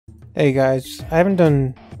Hey guys, I haven't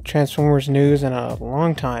done Transformers news in a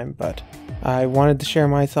long time, but I wanted to share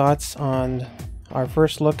my thoughts on our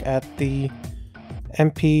first look at the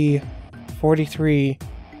MP-43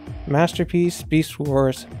 Masterpiece Beast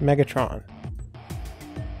Wars Megatron.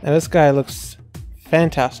 Now this guy looks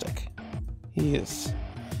fantastic. He is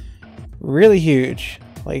really huge.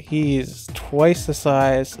 Like, he's twice the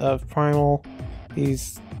size of Primal.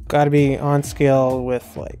 He's got to be on scale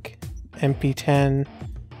with like MP-10.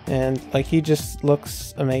 And like, he just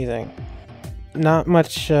looks amazing. Not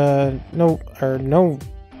much, no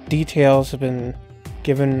details have been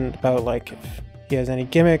given about like if he has any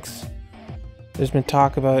gimmicks. There's been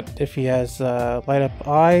talk about if he has light up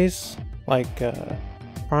eyes like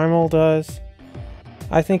Primal does.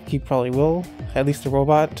 I think he probably will. At least the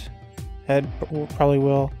robot head probably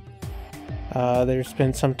will. There's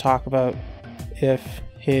been some talk about if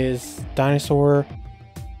his dinosaur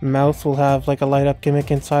mouth will have like a light up gimmick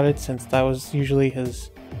inside it, since that was usually his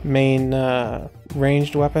main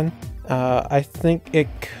ranged weapon. I think it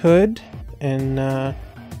could, and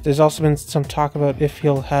there's also been some talk about if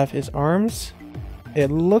he'll have his arms. It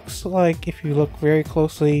looks like if you look very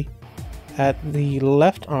closely at the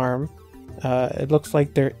left arm, it looks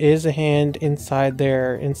like there is a hand inside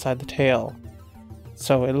there, inside the tail.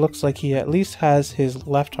 So it looks like he at least has his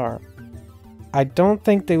left arm. I don't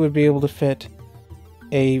think they would be able to fit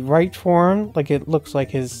a right forearm. Like, it looks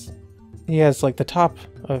like he has like the top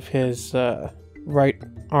of his right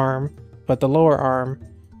arm, but the lower arm,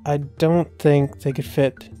 I don't think they could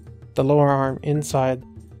fit the lower arm inside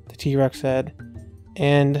the T-Rex head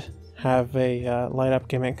and have a light up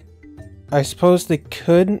gimmick. I suppose they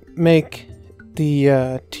could make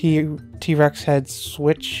the T-Rex head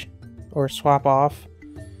switch or swap off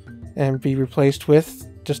and be replaced with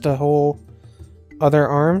just a whole other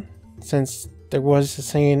arm, since there was a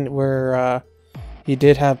scene where he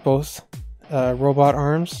did have both robot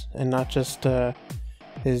arms and not just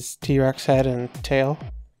his T-Rex head and tail.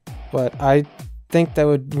 But I think that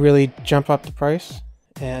would really jump up the price,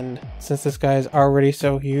 and since this guy is already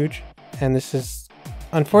so huge, and this is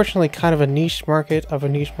unfortunately kind of a niche market I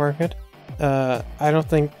don't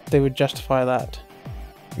think they would justify that.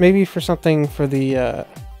 Maybe for something for the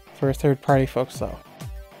for third-party folks though.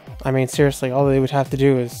 I mean, seriously, all they would have to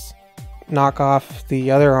do is knock off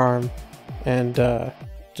the other arm and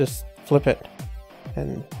just flip it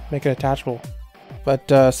and make it attachable.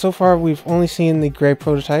 But so far we've only seen the gray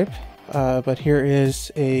prototype, but here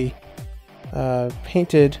is a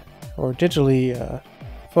painted or digitally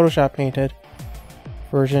Photoshop painted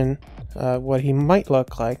version, what he might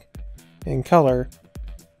look like in color,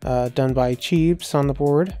 done by Cheebs on the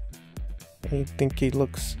board. I think he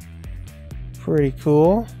looks pretty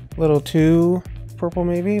cool. A little too purple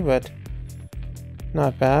maybe, but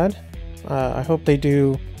not bad. I hope they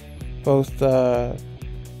do both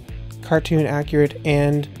cartoon accurate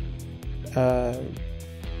and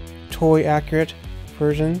toy accurate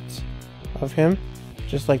versions of him,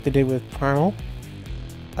 just like they did with Primal.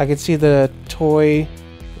 I could see the toy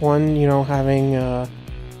one, you know, having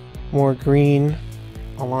more green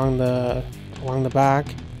along the back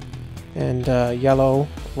and yellow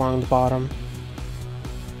along the bottom.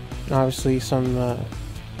 And obviously some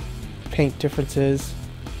paint differences,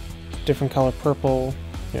 different color purple,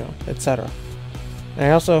 you know, etc. And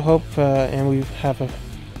I also hope, and we have a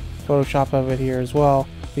Photoshop of it here as well,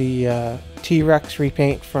 the T-Rex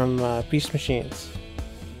repaint from Beast Machines.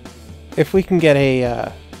 If we can get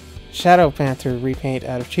a Shadow Panther repaint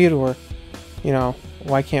out of Cheetor, you know,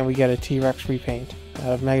 why can't we get a T-Rex repaint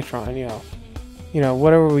out of Megatron? You know,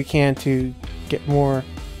 whatever we can to get more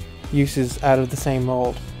uses out of the same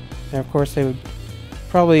mold. And of course they would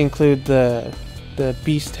probably include the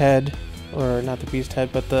beast head, or not the beast head,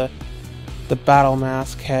 but the battle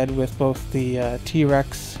mask head with both the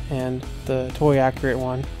T-Rex and the toy accurate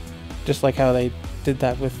one, just like how they did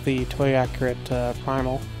that with the toy accurate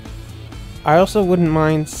Primal. I also wouldn't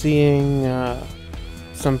mind seeing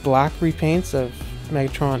some black repaints of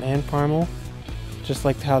Megatron and Primal, just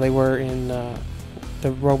like how they were in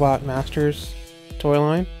the Robot Masters toy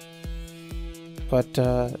line. But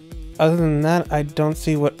other than that, I don't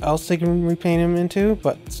see what else they can repaint him into,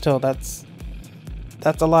 but still, that's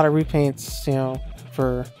a lot of repaints, you know,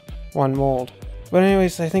 for one mold. But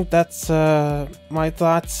anyways, I think that's my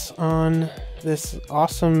thoughts on this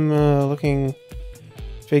awesome looking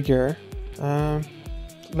figure.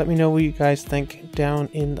 Let me know what you guys think down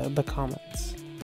in the comments.